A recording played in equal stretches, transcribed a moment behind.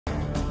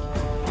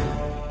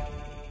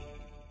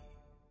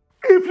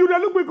If you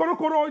look me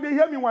koro, they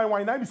hear me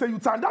whine, I say you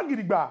tanda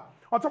gidigba.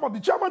 On top of the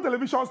German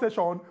television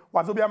station,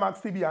 Wazobia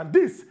Max TV, and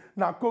this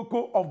na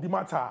Koko of the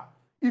Matter.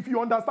 If you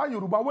understand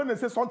Yoruba, when they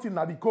say something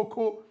na the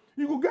Koko,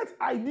 you will get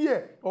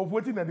idea of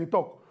wetin they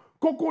talk.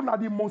 Koko na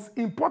the most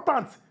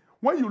important.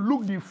 When you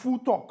look the full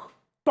talk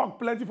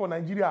plenty for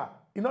Nigeria.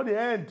 You know the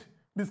end.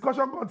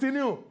 Discussion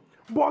continue.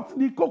 But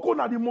the Koko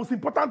na the most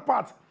important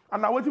part.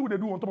 And now what we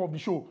do on top of the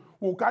show?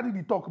 We'll carry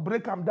the talk,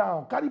 break them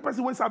down, carry the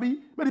person when sabi,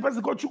 make the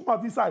person go chook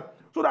mouth inside.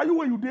 So that you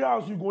when you dey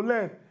house, you go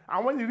learn.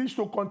 And when you reach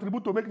to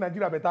contribute to make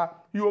Nigeria better,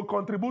 you will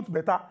contribute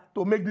better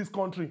to make this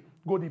country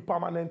go the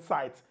permanent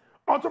site.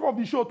 On top of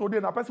the show today,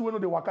 na person will know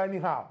the waka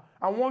anyhow.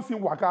 And once in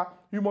waka,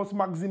 you must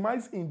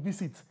maximize in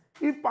visit.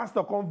 If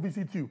pastor come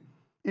visit you,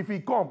 if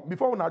he come,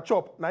 before una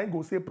chop, na him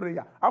go say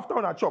prayer. After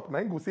una chop, na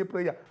him go say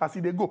prayer. As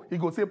he go, he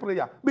go say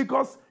prayer.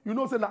 Because you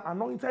know say na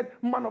anointed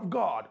man of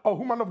God or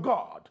woman of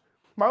God.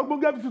 My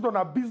husband get visit on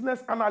a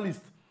business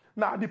analyst.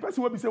 Now the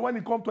person will be say when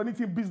it comes to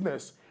anything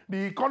business, the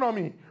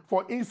economy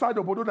for inside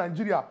of Bodo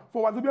Nigeria,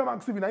 for Wazobia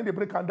Max TV, now they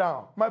break them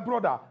down. My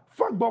brother,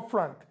 Fagbo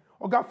Frank.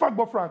 Oga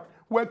Fagbo Frank,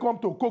 welcome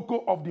to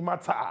Koko of the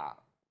Matter.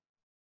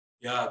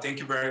 Yeah, thank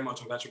you very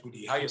much, Oga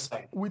Chukwudi. How you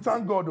say? We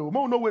thank God, though.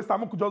 No waste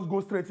time, we could just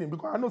go straight in.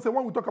 Because I know, say,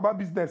 when we talk about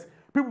business,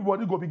 people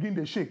body go begin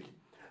to shake.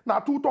 Now,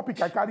 two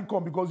topics I carry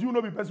come, because you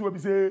know the person will be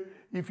say,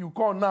 if you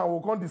come now,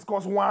 we'll come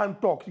discuss one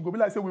talk. You go be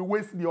like, say, we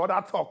waste the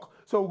other talk.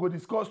 So we'll go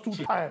discuss two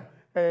times.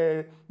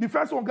 The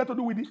first one get to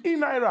do with the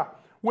E-Naira,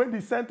 when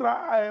the Central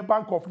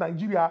Bank of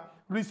Nigeria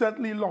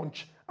recently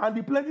launched. And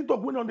the plenty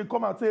talk went on, they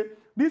come and say,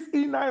 this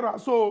E-Naira,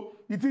 so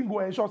the thing go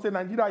ensure, say,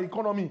 Nigeria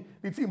economy,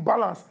 the thing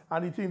balance,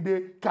 and the thing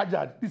they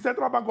kajad. The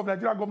Central Bank of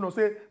Nigeria governor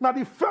say, now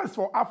the first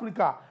for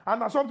Africa,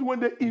 and that's something when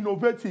they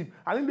innovative,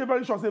 and in the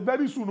very short, say,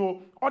 very soon,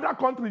 oh, other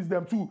countries,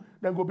 them too,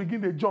 then go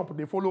begin the jump,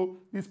 they follow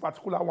this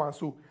particular one.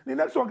 So the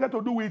next one get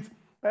to do with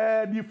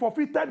the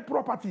forfeited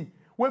property,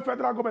 when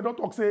federal government don't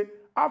talk, say,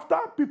 after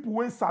people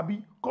when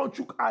sabi, come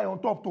chook eye on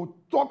top to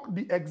talk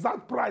the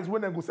exact price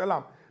when they go sell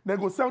them, they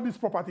go sell this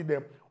property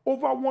them.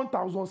 Over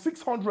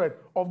 1,600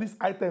 of these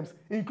items,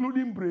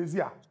 including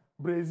brazier.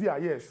 Brazier,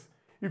 yes.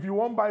 If you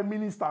want to buy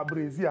minister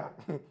brazier,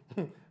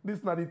 this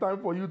is not the time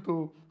for you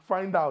to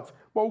find out.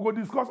 But we'll go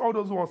discuss all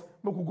those ones.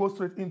 But we'll go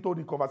straight into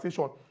the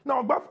conversation.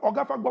 Now,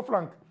 Oga Fagbo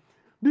Frank,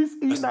 this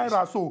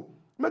E-Naira, so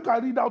make I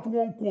read out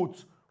one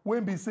quote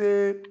when we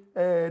say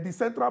the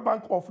Central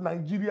Bank of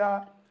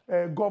Nigeria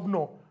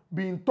governor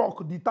being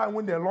talk the time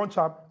when they launch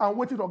up and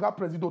waiting Oga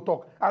President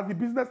talk. As the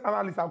business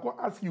analyst, I'm going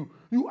to ask you,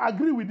 you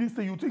agree with this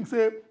thing? You think,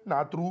 say,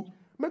 nah, true?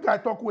 Make I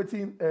talk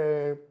waiting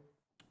the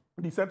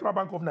Central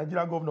Bank of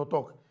Nigeria governor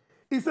talk.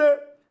 He said,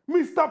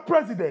 Mr.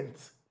 President,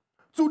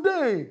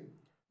 today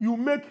you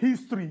make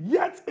history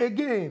yet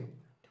again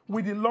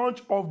with the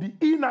launch of the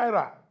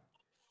E-Naira,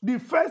 the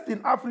first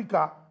in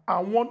Africa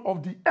and one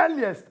of the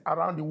earliest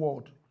around the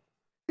world.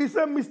 He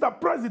said, Mr.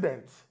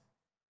 President,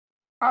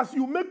 as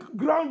you make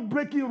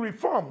groundbreaking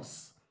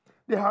reforms,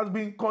 there has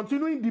been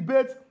continuing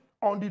debate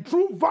on the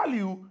true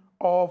value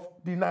of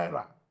the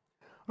Naira.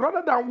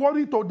 Rather than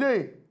worry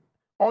today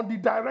on the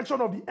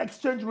direction of the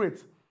exchange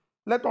rate,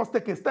 let us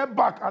take a step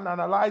back and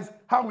analyze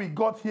how we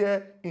got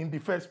here in the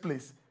first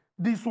place.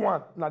 This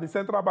one, now the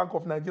Central Bank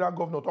of Nigeria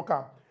governor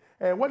talking.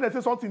 When they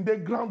say something, they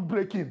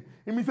groundbreaking,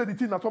 it means that the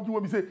thing now something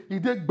where we say,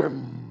 it did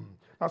bam.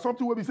 Now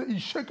something where we say, it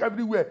shake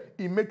everywhere,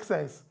 it makes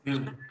sense.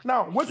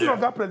 Now, what's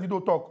Oga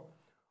President talk?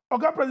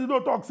 Oga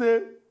President talk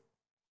say,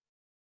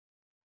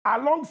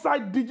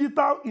 alongside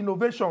digital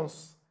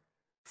innovations,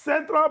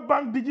 central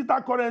bank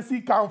digital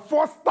currency can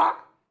foster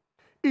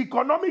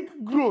economic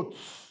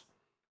growth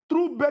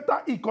through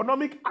better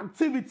economic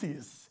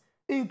activities,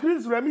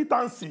 increase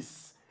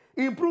remittances,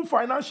 improve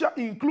financial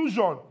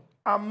inclusion,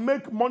 and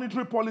make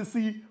monetary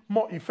policy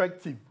more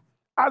effective.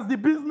 As the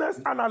business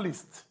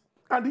analyst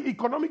and the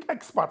economic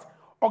expert,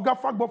 Oga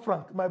Fagbo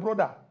Frank, my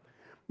brother,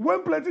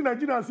 when plenty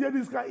Nigerians hear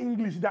this kind of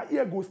English, their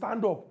ear go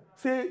stand up.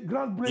 Say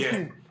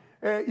groundbreaking,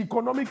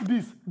 economic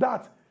this,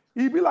 that.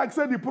 It be like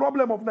say the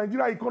problem of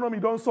Nigeria economy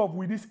don't solve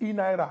with this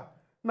E-Naira.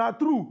 Now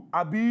true,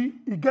 Abi,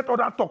 he get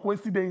other talk when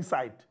still there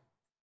inside.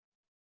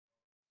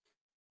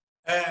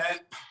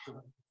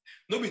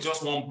 No be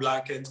just one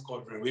blanket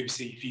covering where we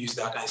say if you use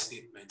that kind of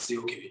statement, say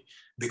okay,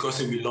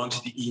 because we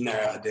launched the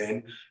E-Naira,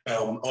 then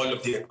all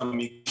of the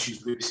economic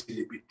issues we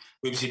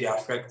say they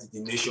affect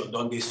the nation,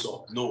 don't they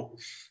solve? No.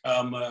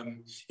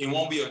 In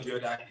one way or the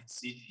other,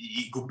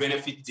 it could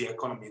benefit the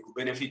economy, it could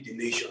benefit the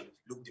nation. If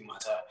you look the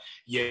matter,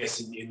 yes,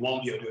 in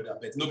one way or the other,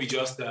 but no be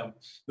just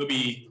no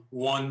be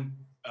one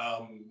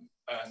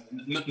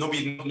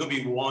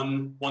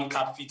one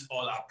cap fit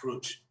all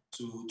approach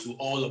to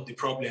all of the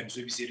problems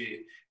we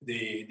say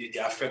they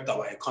affect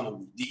our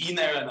economy. The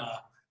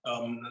E-Naira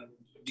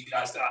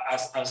as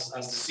the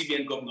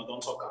CBN governor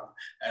don't talk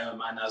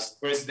and as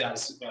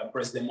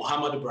President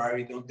Muhammad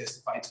Buhari don't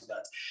testify to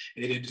that.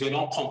 They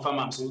don't confirm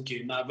and say,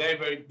 okay, now very,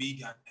 very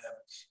big and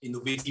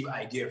innovative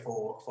idea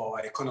for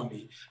our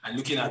economy and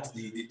looking at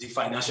the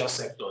financial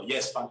sector.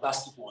 Yes,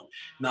 fantastic one.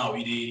 Now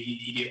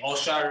they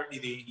usher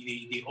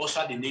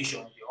the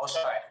nation, they usher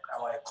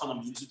our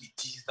economy into the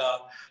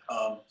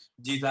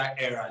digital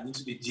era, and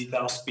into the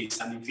digital space.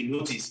 And if you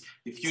notice,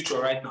 the future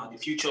right now, the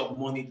future of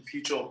money, the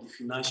future of the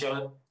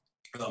financial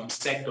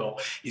sector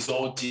is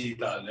all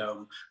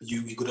digital.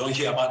 You could only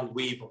hear about the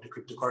wave of the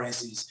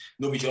cryptocurrencies.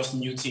 Nobody just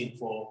new thing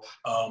for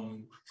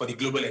the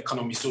global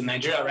economy. So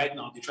Nigeria right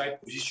now, they try to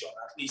position,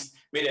 at least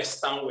made a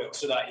stand well,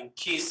 so that in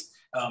case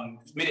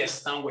made a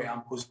stand well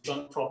and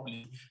position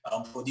properly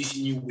for this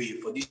new wave,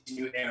 for this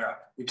new era,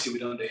 which we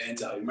don't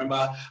enter.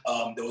 Remember,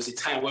 there was a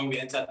time when we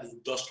entered the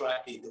industrial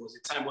age. There was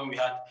a time when we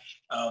had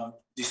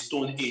the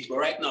Stone Age. But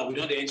right now, we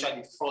don't enter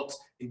the fourth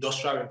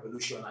industrial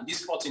revolution. And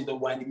this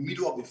we're in the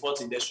middle of the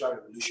fourth industrial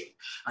revolution.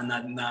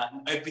 And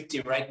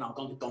everything right now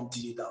don't become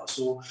digital.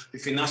 So the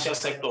financial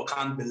sector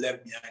can't be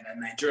left behind. And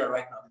Nigeria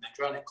right now, the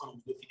Nigerian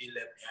economy don't be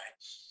left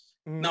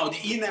behind. Now, the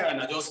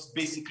E-Naira are just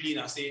basically,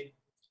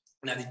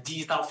 the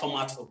digital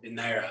format of the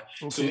Naira.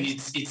 Okay. So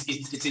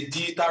it's a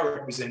digital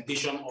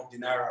representation of the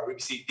Naira, where you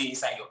see it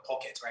inside your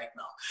pocket right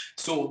now.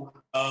 So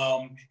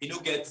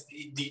get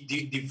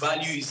the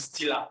value is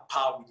still at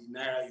par with the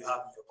Naira you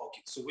have in your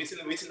pocket. So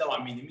waiting that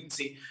I mean, it means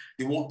say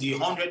the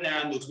 100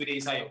 Naira notes within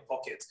inside your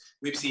pocket,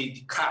 we say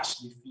the cash,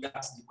 the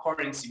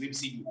currency, we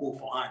say you hold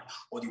for hand,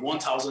 or the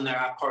 1,000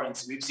 Naira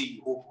currency, we say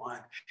you hold for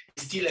hand.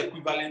 It's still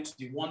equivalent to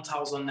the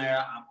 1,000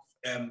 Naira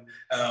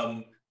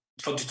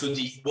to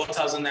the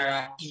 1,000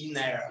 Naira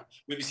E-Naira,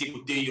 maybe say you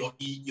put your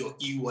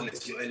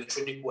e-wallet, your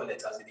electronic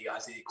wallet as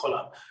they call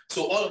them.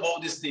 So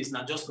all these things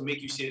now just to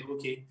make you say,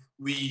 okay,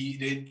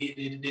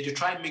 they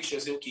try and make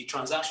sure say, okay,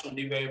 transaction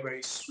they very,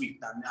 very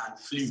swift and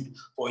fluid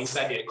for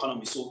inside the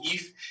economy. So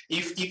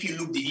if you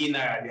look the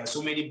E-Naira, there are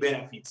so many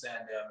benefits,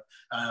 and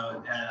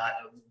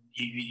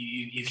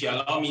if you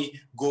allow me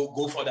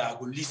go further, I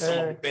will list some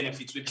of the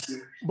benefits.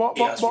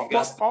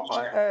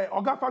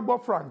 Oga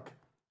Fagbo Frank.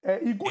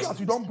 It's good as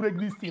you don't break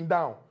this thing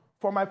down.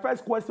 For my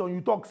first question,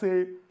 you talk,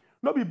 say,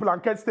 no be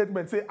blanket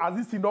statement, say, as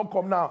this thing don't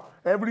come now,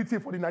 everything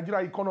for the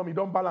Nigerian economy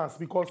don't balance,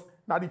 because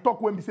now the talk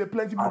when we say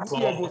plenty people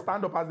here go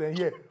stand up as they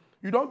here.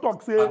 You don't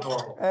talk, say,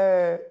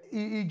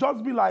 it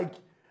just be like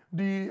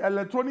the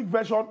electronic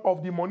version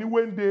of the money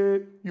when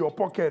they your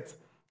pocket.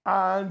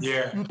 And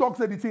you talk,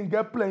 say, the thing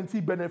get plenty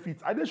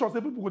benefits. I just sure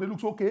say people go, they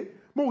look, okay,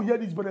 but we hear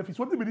these benefits.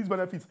 What be these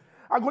benefits?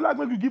 I go like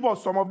maybe give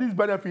us some of these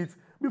benefits.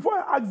 Before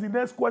I ask the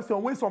next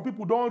question, when some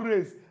people don't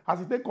raise,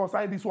 as it take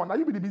concern this one, now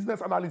you be the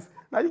business analyst.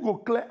 Now you go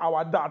clear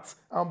our dots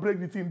and break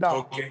the thing down.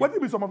 Okay. What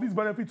will be some of these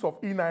benefits of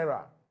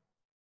E-Naira?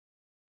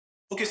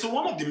 Okay, so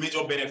one of the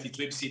major benefits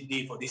we see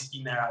today for this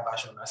E-Naira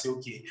version, I say,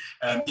 okay,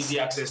 easy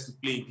access to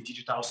play in the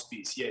digital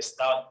space. Yes,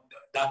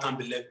 that can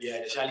be left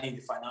behind, especially in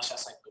the financial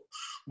sector.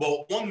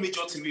 But one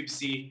major thing we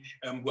see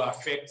will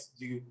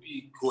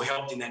will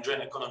help the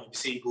Nigerian economy. We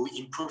say it will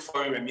improve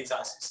foreign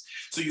remittances.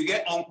 So you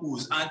get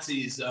uncles,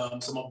 aunties,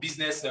 some of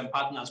business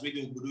partners where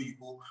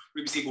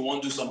we say go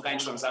want to do some kind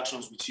of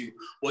transactions with you.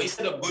 But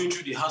instead of going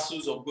through the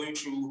hassles of going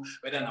through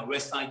whether in a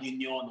Western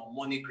Union or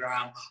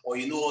MoneyGram, or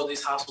all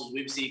these hassles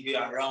where we say go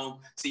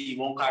around, say you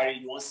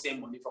want send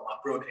money from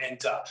abroad,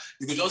 enter.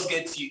 You could just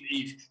get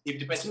if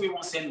the person who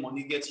wants send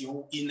money get your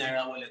own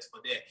E-Naira wallet for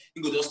there,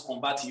 you could just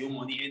convert your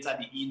money, enter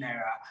the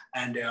E-Naira.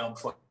 And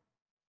for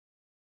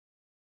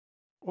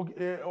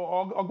okay,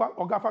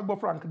 Oga Fagbo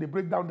Frank, they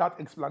break down that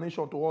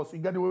explanation to us. You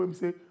get the way we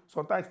say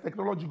sometimes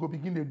technology go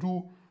begin to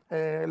do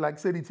like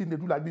say the thing they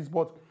do like this,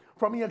 but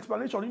from your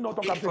explanation, you know,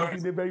 talk about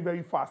everything they very,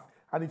 very fast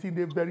and it's they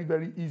very,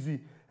 very easy.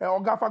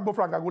 Oga Fagbo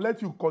Frank, I will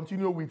let you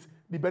continue with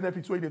the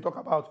benefits where they talk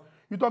about.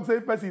 You talk say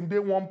person they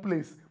one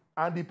place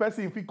and the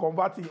person if he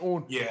convert his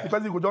own, the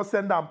person will just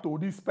send them to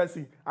this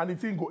person and the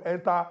thing go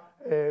enter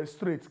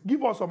straight.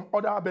 Give us some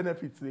other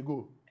benefits they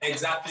go.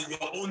 Exactly,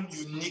 your own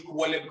unique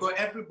wallet, because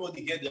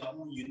everybody get their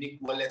own unique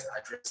wallet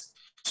address.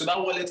 So that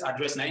wallet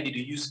address now you need to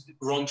use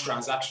run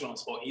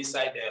transactions for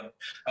inside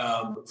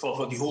them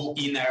for the whole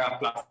E-Naira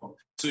platform.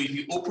 So if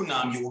you open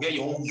them, you will get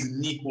your own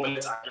unique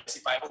wallet address.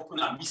 If I open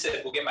them,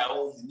 I will get my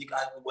own unique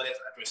wallet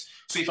address.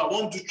 So if I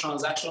want to do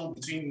transaction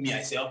between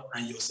myself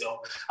and yourself,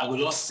 I will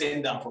just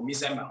send them from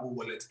inside my own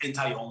wallet,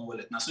 enter your own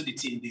wallet. Now, so the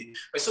thing did.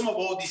 But some of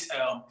all these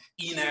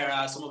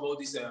E-Naira, some of all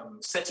these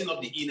setting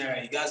up the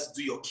E-Naira, you guys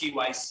do your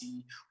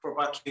KYC,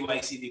 proper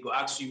KYC. They go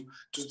ask you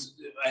to,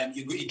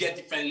 you get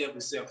different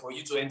levels for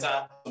you to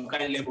enter some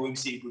kind of level.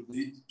 Say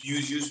you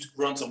use to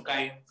run some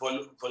kind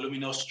of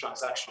voluminous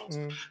transactions.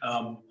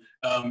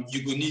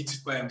 You go need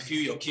to fill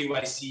your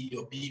KYC,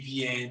 your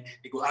BVN.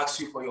 They go ask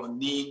you for your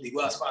name. They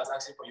go as far as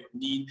asking for your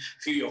name,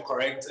 fill your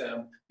correct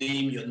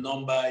name, your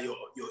number, your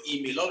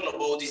email.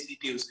 All these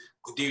details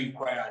could they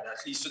require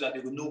at least so that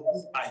they will know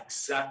who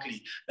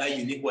exactly that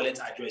unique wallet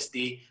address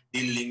they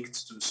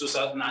linked to.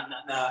 So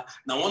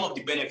now one of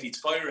the benefits,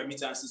 foreign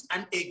remittances,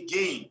 and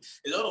again,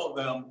 a lot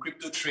of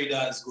crypto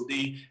traders go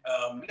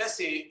let's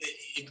say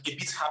a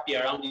bit happy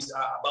around this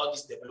about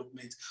this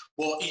development,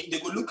 but they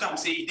go look and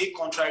say they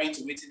contrary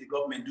to what the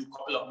government do a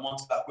couple of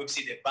months back. We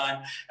say they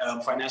ban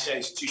financial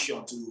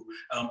institutions to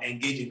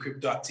engage in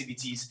crypto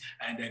activities,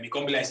 and it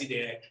come like say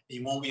they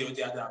in one way or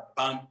the other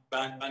ban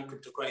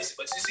cryptocurrency.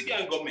 But the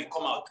Nigerian government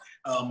come out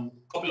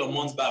couple of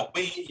months back,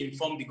 when he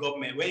informed the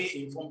government, when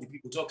he informed the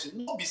people, talking,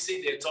 no be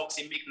say they talk,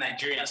 say make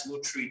Nigerians no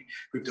trade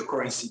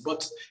cryptocurrency.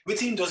 But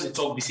Wetin doesn't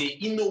talk, be say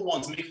he no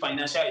wants make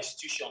financial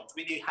institutions,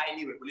 where they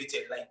highly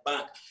regulated like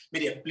bank, may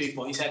they play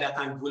for inside that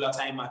kind of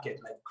volatile market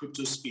like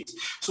crypto space.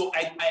 So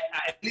I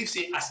believe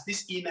say as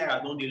this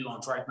E-Naira don't they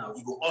launch right now,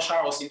 it will usher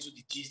us into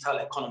the digital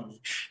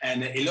economy,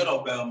 and a lot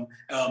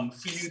of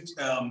field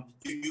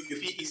you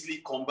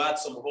easily convert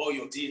some of all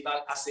your digital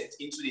assets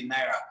into the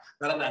Naira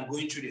rather than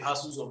going through the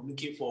hassles of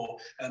looking for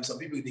some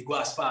people they go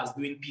as far as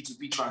doing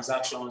P2P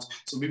transactions,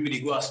 some people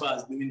they go as far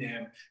as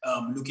doing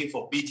looking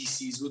for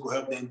BTCs, we could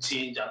help them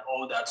change and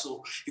all that.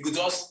 So you could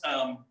just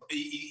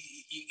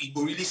it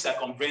will really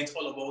circumvent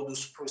all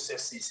those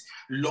processes,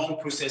 long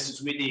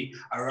processes where they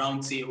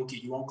around say, okay,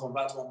 you want to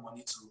convert one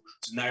money to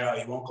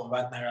Naira, you want to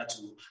convert Naira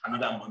to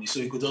another money. So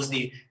it could just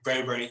be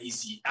very, very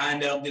easy.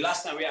 And the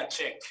last time we had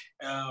checked,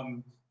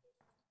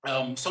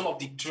 some of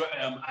the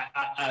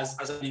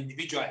as an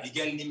individual, you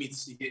get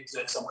limits. You get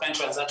some kind of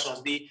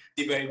transactions. They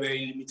very,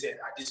 very limited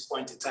at this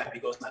point in time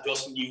because not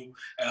just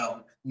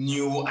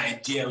new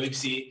idea. We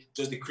say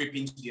just the creep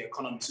into the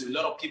economy. So a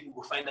lot of people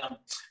will find them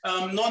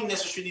not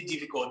necessarily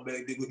difficult, but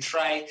they will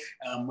try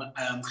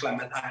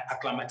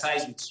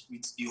acclimatize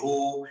with the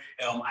whole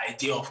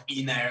idea of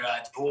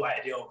E-Naira, the whole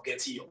idea of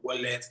getting your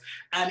wallet,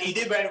 and it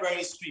is very,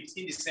 very strict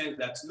in the sense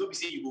that nobody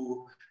say you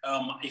will.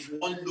 If you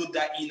want to load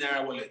that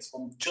E-Naira wallet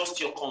from just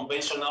your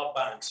conventional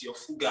banks, your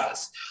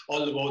Fugas,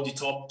 all about the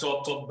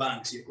top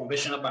banks, your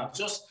conventional banks,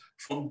 just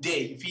from there,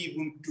 if you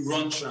even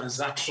run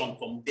transaction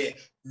from there,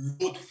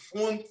 load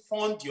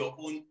fund your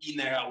own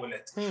E-Naira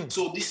wallet.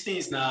 So these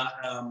things now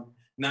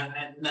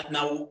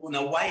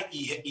why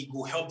it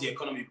will help the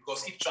economy,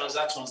 because if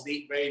transactions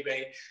they very,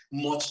 very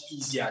much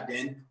easier,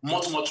 then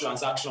much more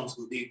transactions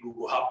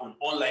will happen,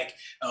 unlike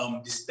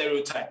the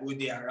stereotype where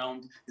they are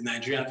around the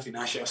Nigerian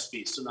financial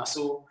space. So now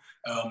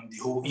the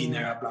whole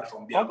E-Naira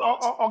platform be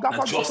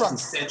about just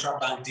central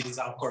bank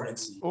digital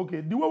currency.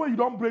 Okay, the way you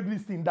don't break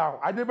this thing down,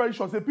 I dey very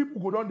sure say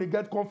people go down, they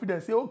get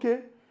confidence, say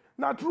okay,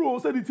 now true,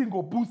 say the thing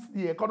go boost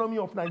the economy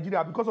of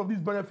Nigeria because of these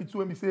benefits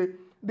when we say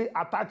they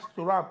attach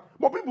to RAM.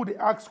 But people they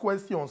ask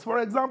questions. For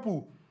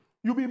example,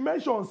 you be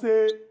mentioned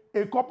say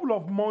a couple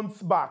of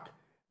months back,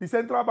 the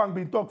central bank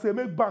been talk say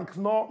make banks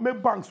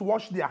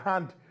wash their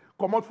hand,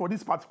 come out for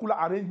this particular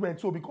arrangement.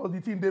 So because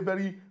the thing they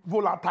very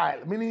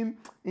volatile, meaning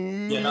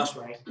yeah, that's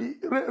right.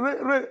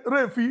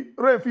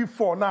 Rain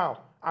for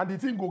now, and the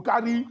thing go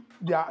carry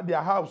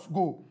their house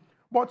go.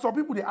 But some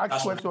people they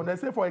ask questions. They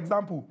say, for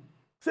example,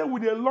 say will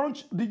they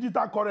launch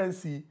digital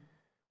currency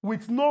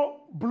with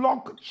no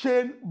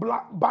blockchain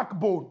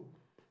backbone?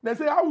 They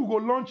say how we go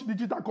launch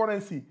digital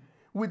currency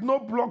with no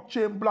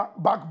blockchain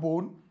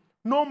backbone,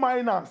 no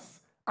miners,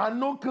 and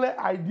no clear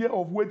idea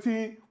of what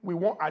we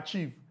want to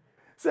achieve.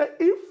 Say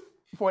if,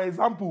 for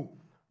example,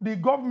 the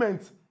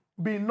government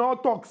been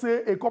not talk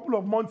say a couple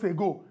of months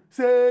ago,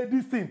 say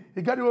this thing,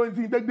 you get the only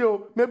thing, take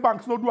the make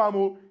banks no do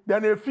amo.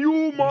 Then a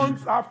few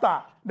months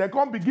after, they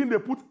come begin they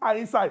put eye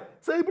inside.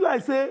 Say it be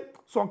like say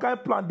some kind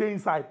of plan they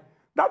inside.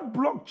 That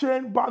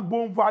blockchain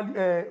backbone value,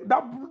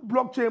 that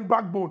blockchain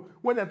backbone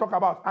when they talk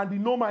about and the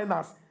no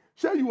miners,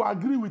 shall you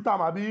agree with them?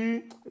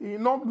 Abi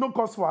no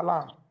cause for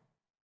alarm.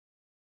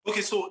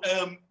 Okay, so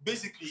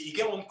basically, you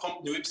get one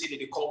company website that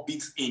they call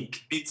Bits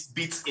Inc.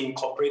 Bits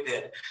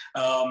Incorporated.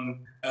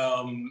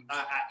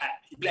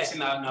 Blessing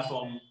now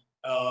from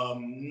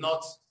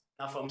not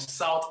from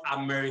South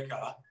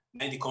America,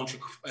 and the country,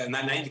 and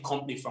the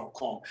company from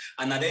Com,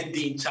 and then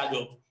they in charge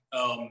of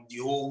the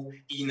whole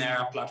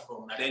E-Naira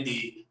platform. And then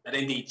they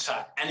in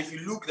charge. And if you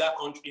look that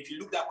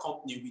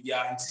company with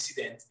their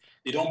antecedents,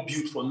 they don't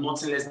build for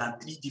nothing less than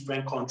 3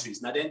 different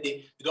countries. Now then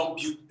they don't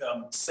build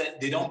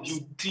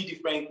 3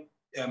 different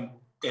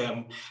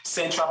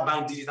central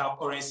bank digital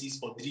currencies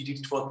for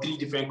three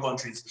different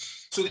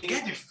countries. So they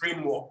get the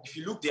framework. If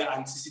you look their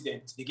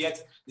antecedents, they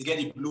get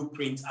the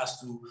blueprint as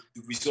to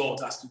the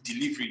result, as to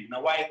delivery.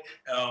 Now why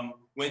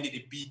when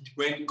they bid,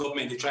 when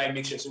government they try and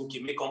make sure so okay,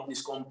 make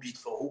companies come bid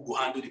for who go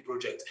handle the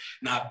project.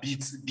 Now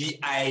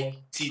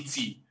BITT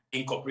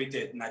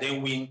Incorporated, now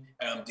then win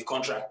the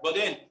contract. But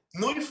then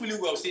knowing fully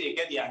well say they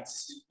get the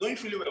antecedents, knowing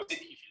fully well say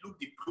if you look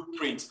the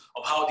blueprint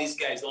of how these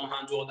guys don't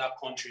handle other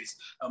countries,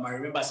 I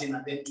remember saying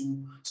that they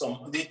do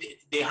some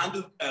they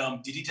handle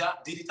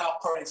digital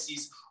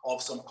currencies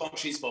of some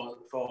countries for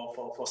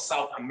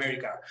South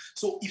America.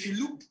 So if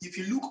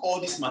you look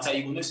all this matter,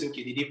 you're gonna say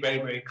okay, they did very,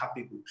 very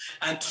capable.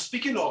 And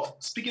speaking of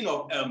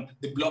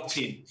the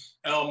blockchain,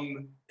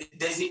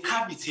 there's a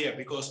caveat here,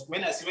 because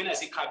when I say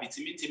caveat,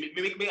 it means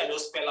maybe I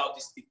just spell out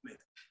this statement.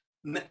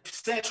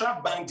 Central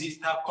bank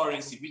digital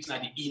currency, which are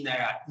the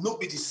E-Naira, not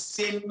be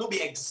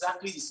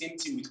exactly the same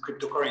thing with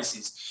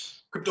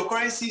cryptocurrencies.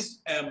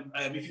 Cryptocurrencies,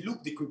 if you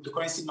look the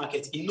cryptocurrency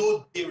market, it's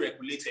not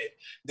deregulated.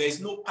 There is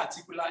no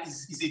particular,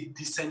 it's a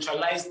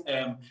decentralized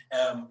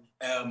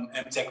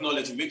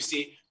technology. Maybe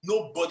say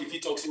nobody if he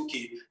talks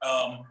okay,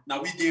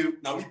 now we be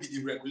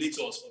the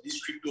regulators for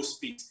this crypto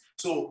space.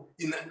 So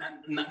in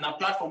a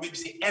platform, maybe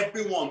say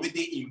everyone will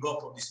they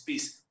involved for the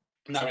space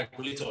na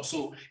regulator.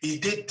 So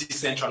it did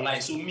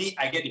decentralized. So me,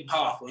 I get the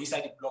power for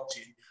inside the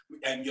blockchain,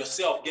 and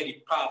yourself get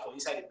the power for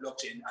inside the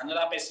blockchain.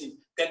 Another person,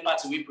 third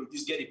party we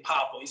produce, get the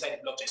power for inside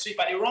the blockchain. So if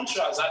I run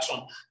transaction,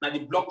 now the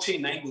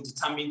blockchain now will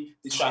determine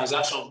the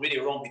transactions where they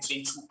run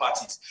between two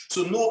parties.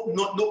 So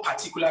no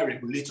particular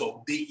regulator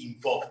they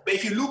involved. But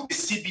if you look at the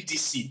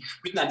CBDC,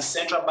 which is the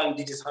central bank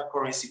digital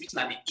currency, which is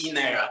the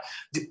E-Naira,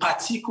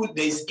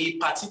 there is a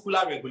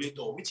particular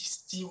regulator which is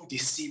still the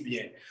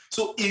CBN.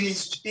 So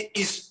it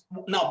is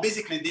now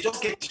basically they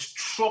just get the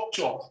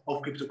structure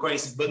of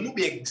cryptocurrency, but not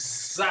be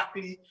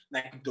exactly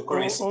like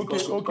cryptocurrency,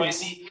 because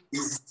cryptocurrency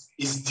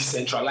is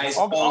decentralized,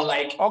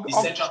 unlike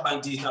the central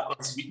bank digital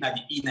currency, which is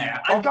the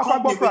E-Naira. And the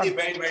company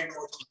very, very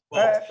much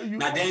involved.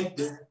 Now then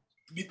the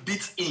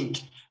Bit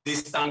Inc., they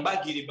stand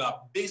back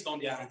based on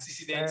their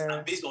antecedents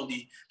and based on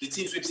the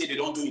things we say they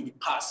don't do in the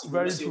past.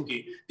 Very say, true.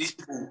 okay, these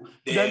people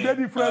they're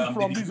different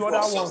from these other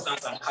ones.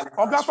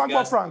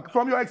 Fagbo Frank,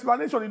 from your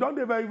explanation, you don't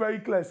be very, very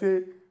clear.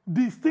 Say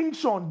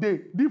distinction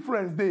day,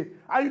 difference day,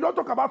 and you don't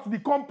talk about the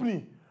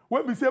company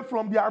when we say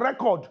from their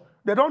record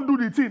they don't do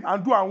the thing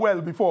and do it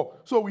well before.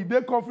 So we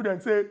dey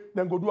confident say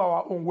then go do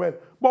our own well.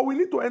 But we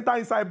need to enter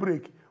inside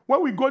break.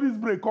 When we go this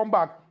break, come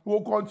back,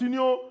 we'll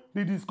continue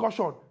the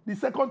discussion. The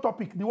second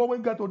topic, the one we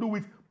get to do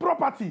with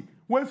property.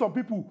 When some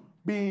people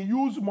being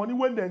use money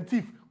when they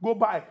thief go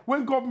buy.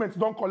 When governments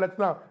don't collect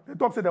now, they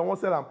talk say they won't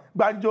sell them.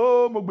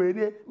 Banjo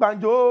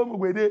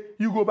Mogbede,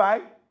 you go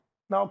buy.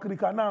 Now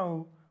click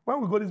now.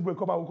 When we go this break,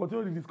 come back, we'll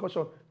continue the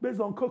discussion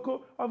based on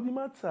Koko of the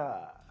Matter.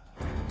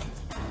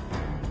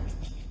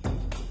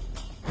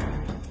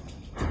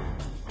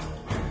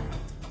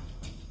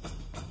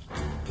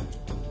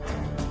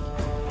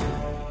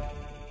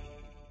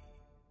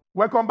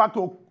 Welcome back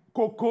to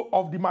Koko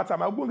of the Matter.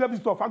 I'm going to give this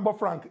to Fagbo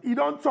Frank. He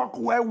don't talk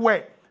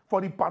well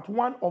for the part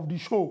 1 of the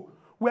show,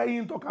 where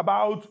he talk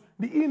about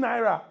the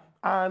E-Naira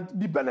and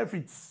the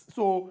benefits.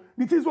 So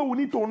the things what we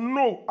need to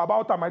know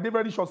about them, I did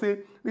very sure say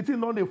the thing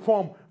not the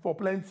form for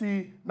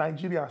plenty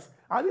Nigerians.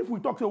 And if we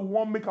talk say we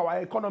want to make our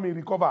economy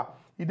recover,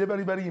 it is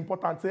very, very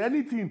important. Say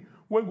anything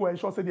when go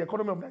ensure say the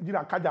economy of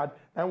Nigeria carried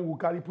and we will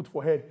carry put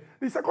for head.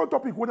 The second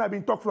topic when I've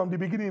been talking from the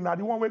beginning, now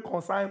the one where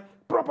concern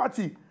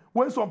property.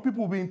 When some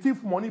people been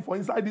thief money for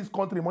inside this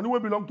country, money will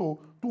belong to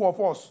two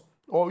of us,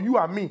 or you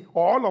and me,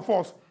 or all of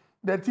us,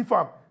 they thief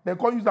them, they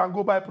can't use and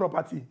go buy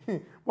property.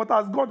 But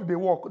as God they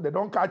work, they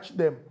don't catch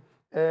them.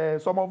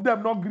 Some of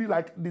them not agree,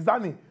 like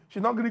Dizani, she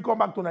not agree come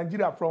back to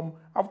Nigeria from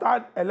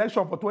after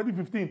election for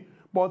 2015.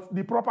 But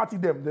the property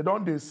them,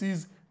 they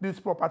seize this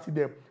property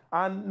them.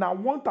 And now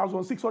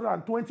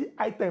 1,620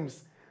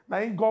 items now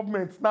in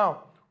government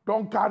now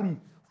don't carry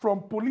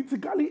from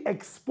politically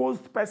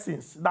exposed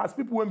persons. That's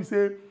people when we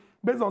say,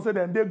 based on say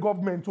then they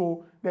government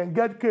so then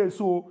get case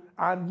so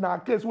and na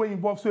case where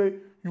involve say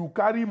you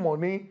carry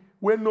money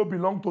when no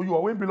belong to you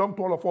or when belong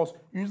to all of us,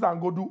 use and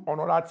go do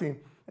another thing.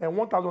 And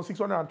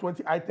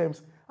 1,620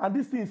 items. And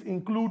these things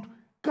include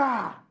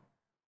car,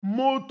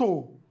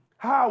 motor,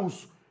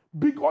 house,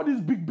 all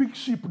these big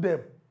ship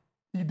them.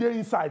 They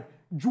inside.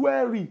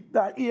 Jewelry,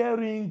 the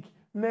earring,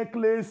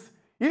 necklace,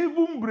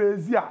 even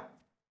brazier,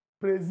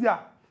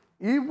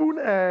 even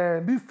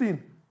this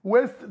thing,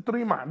 waist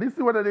trimmer. This is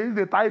whether they use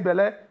the tie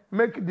belly,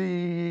 make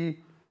the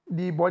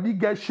body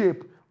get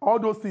shape. All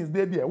those things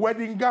they there.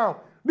 Wedding gown,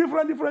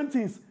 different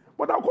things.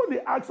 But I'm going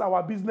to ask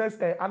our business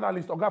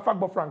analyst,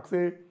 Fagbo Frank,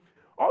 say,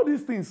 all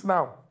these things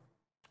now,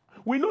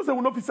 we know say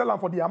we not sell them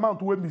for the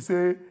amount when we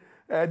say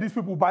these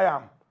people buy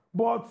them.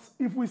 But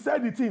if we sell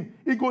the thing,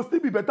 it go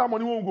still be better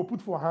money when we go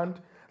put for hand.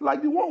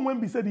 Like the one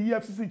when we say the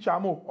EFCC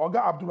Chamo,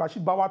 Oga Abdul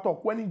Rashid Bawa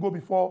talk, when he go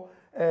before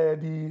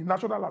the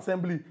National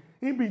Assembly,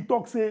 he been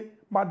talk say,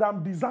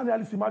 Madam Dizani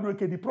Alice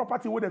Madueke, the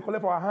property where they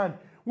collect for our hand,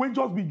 when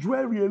just be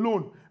jewelry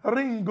alone,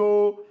 ring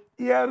go,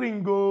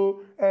 earring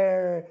go,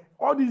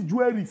 all these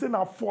jewelry, say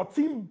now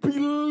 14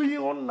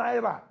 billion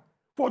naira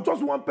for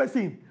just one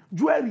person.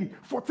 Jewelry,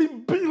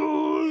 14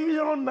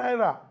 billion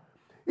naira.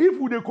 If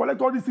we dey collect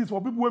all these things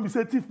for people when we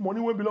say thief money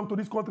when belong to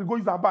this country, go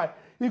use and buy.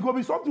 It could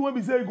be something when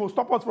we say it go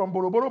stop us from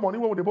borrow money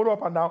when they borrow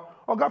up and down.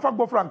 Oga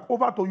Fagbo Frank,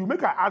 over to you.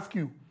 Make I ask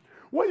you.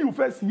 When you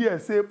first hear,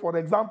 say, for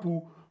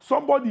example,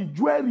 somebody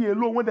jewelry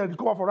alone when they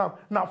recover for them,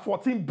 now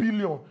 14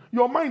 billion.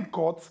 Your mind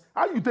cuts.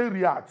 How you take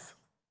react?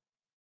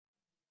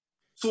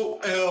 So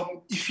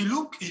if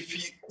you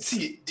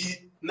see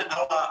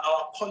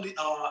our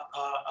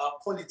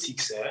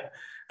politics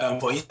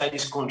for inside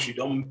this country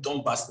don't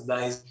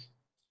bastardize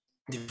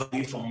the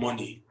value for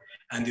money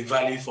and the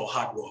value for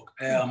hard work.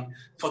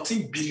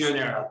 14 billion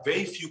naira,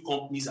 very few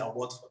companies are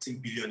worth 14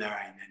 billion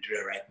naira in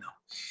Nigeria right now.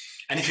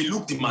 And if you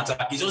look the matter,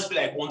 it just be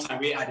like one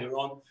time where I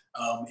run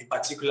a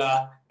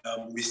particular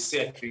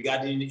research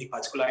regarding a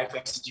particular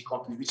FMCG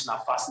company, which is a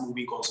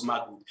fast-moving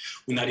consumer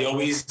good. They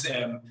always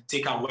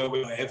take and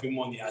wear every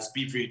morning as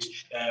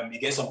beverage. You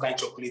get some kind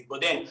of chocolate.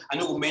 But then I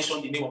know we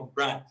mentioned the name of the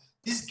brand.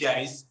 These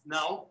guys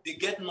now they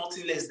get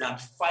nothing less than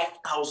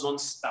 5,000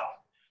 staff.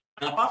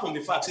 And apart from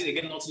the fact that they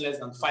get nothing less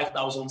than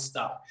 5,000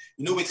 staff,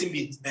 you know Wetin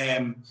be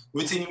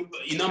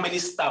you know many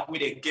staff where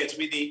they get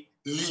where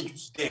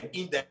linked to them,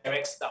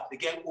 indirect staff. They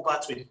get over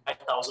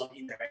 25,000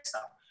 indirect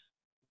staff.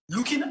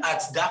 Looking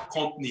at that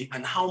company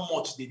and how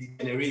much they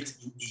generate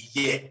in a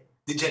year,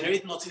 they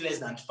generate nothing less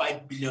than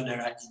 5 billion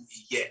naira in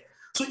a year.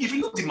 So if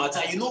you look at the matter,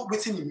 you know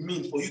what it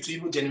means for you to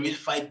even generate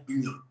 5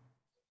 billion.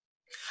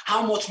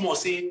 How much more,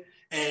 say,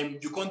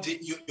 your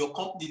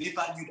company they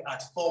valued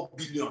at 4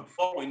 billion,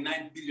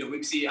 4.9 billion.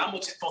 We say how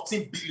much?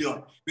 14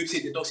 billion. We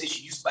say the dog say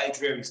she used to buy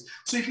jewelries.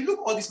 So if you look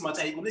at all this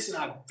matter, you can listen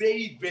at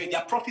very,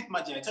 their profit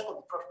margin. I talk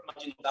about the profit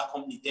margin of that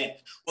company then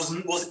was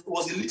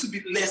a little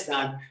bit less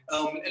than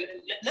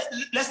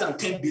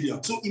 10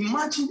 billion. So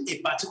imagine a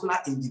particular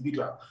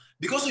individual,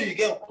 because you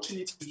get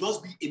opportunity to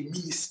just be a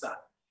minister.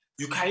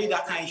 You carry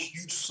that kind of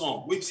huge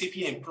sum. We say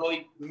he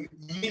employ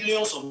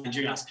millions of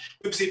Nigerians.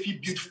 We say he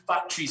build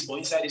factories for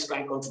inside this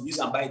kind of country, use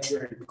and buy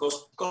jewelry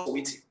because of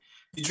Wetin.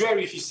 The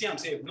jewelry, if you see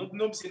himself, no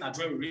saying that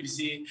jewelry, really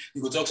say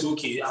you go talk to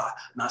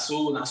now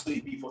so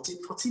it be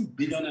 14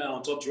 billion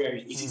on top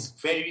jewelry. It is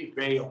very,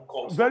 very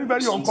uncalled for. Very,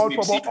 very uncalled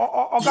for.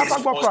 Oga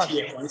Fagbo Frank,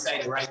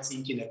 inside the right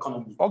thinking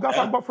economy. Oga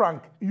Fagbo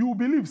Frank, you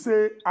believe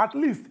say at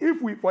least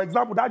if we, for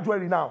example, that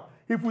jewelry now,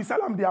 if we sell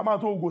them the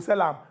amount we go sell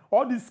them,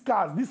 all these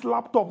cars, these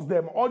laptops,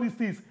 them, all these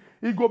things,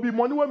 it go be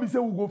money when we say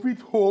we go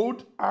fit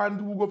hold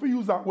and we go fit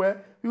use that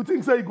where you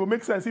think say it go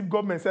make sense if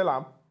government sell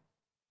them?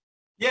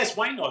 Yes,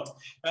 why not?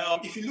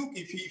 If you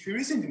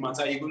reason the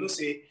matter, you're going to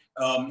say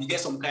you get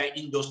some kind of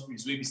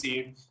industries where we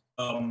say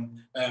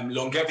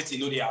longevity,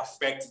 they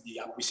affect the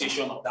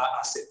appreciation of that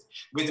asset.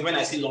 When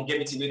I say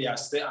longevity, they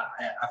affect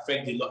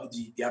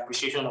the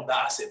appreciation of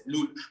that asset.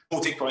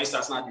 We'll take, for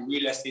instance, now the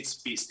real estate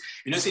space.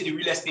 Say the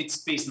real estate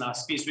space now,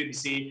 space where we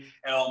say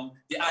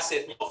the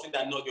asset, often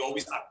than not, they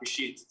always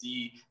appreciate.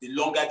 The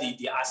longer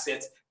the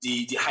asset,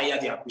 the higher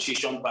the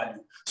appreciation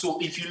value. So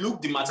if you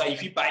look the matter,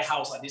 if you buy a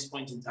house at this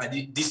point in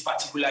this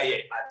particular year,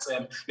 at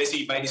let's say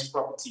you buy this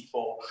property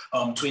for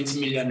 20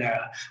 million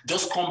naira,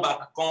 just come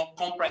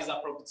price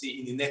that property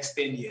in the next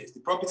 10 years.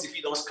 The property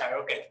fee don't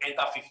skyrocket,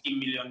 enter 15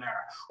 million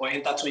naira or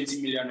enter 20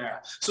 million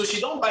naira. So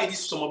she don't buy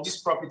some of these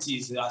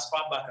properties as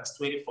far back as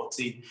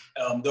 2014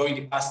 during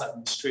the past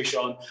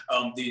administration,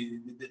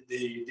 during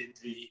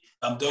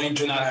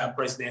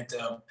President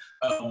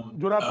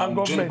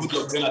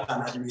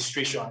Jonathan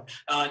administration.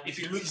 And if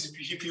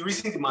you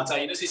reason the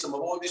matter, say some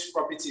of all these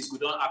properties we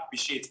don't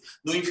appreciate.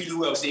 Knowing feel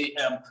well, say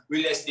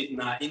real estate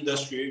in our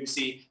industry, we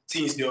say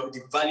things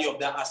the value of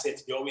that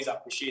asset they always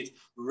appreciate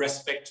with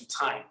respect to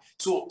time.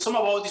 So some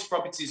of all these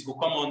properties will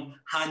come on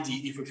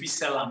handy if we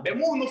sell them. But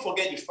we will not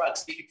forget the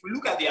fact if we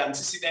look at the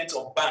antecedents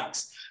of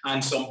banks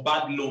and some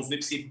bad loans,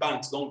 let's say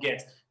banks don't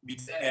get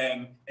with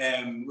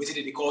what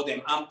they call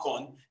them,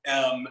 AMCON,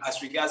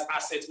 as regards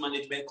asset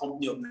management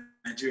company of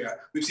Nigeria.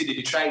 We see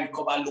they try to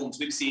recover loans.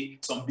 We see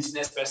some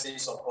business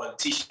persons, some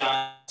politicians,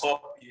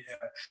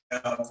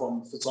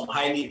 from some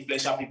highly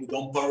influential people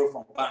don't borrow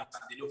from banks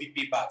and they don't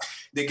pay back.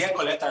 They get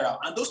collateral,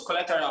 and those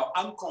collateral,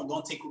 AMCON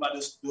don't take over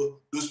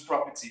those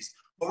properties.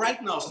 But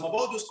right now, some of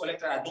all those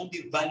collateral don't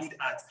be valued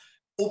at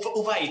over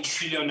 1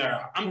 trillion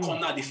naira. AMCON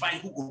now define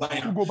who go buy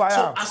them.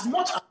 So as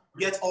much as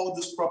we get all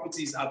those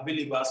properties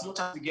available, as much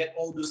as we get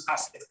all those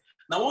assets,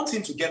 now one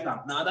thing to get them,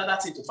 now another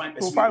thing to find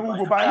person who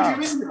go buy. And if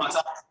you reason the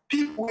matter,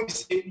 people will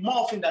say more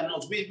often than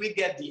not, we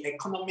get the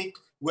economic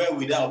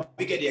wherewithal,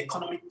 we get the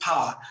economic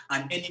power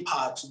and any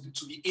power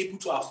to be able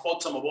to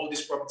afford some of all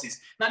these properties.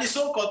 Now the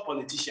so-called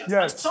politicians,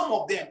 yes, and some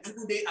of them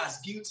even they as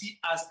guilty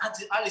as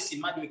Alice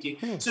in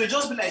Madueke. So it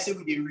just be like say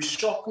we they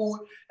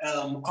reshuffle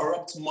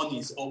corrupt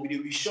monies, or we they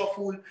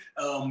reshuffle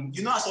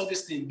as all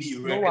this thing be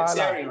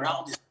tearing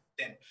around this.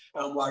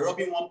 We're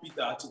robbing one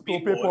Peter to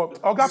pay for.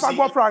 Oga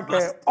Fagbo Frank,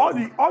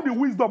 all the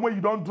wisdom where you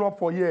don't drop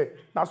for here.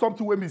 Now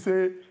something when we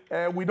say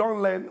we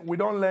don't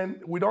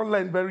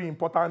learn very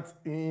important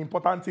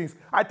things.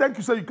 I thank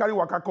you, say you carry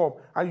waka come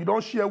and you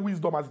don't share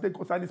wisdom as they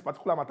concern this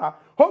particular matter.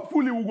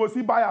 Hopefully we will go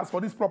see buyers for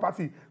this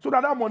property so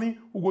that money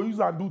we go use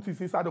and do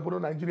things inside of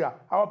Nigeria.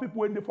 Our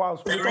people in the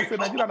house, we talk say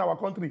Nigeria and our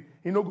country,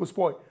 it no go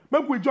spoil.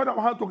 Maybe we join our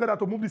hands together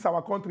to move this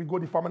our country, go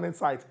the permanent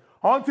site.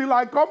 Until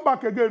I come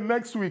back again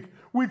next week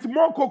with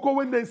more Koko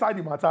when they inside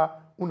the matter.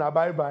 Una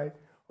bye bye.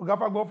 Oga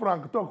Fagbo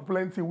Frank talk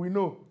plenty, we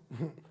know.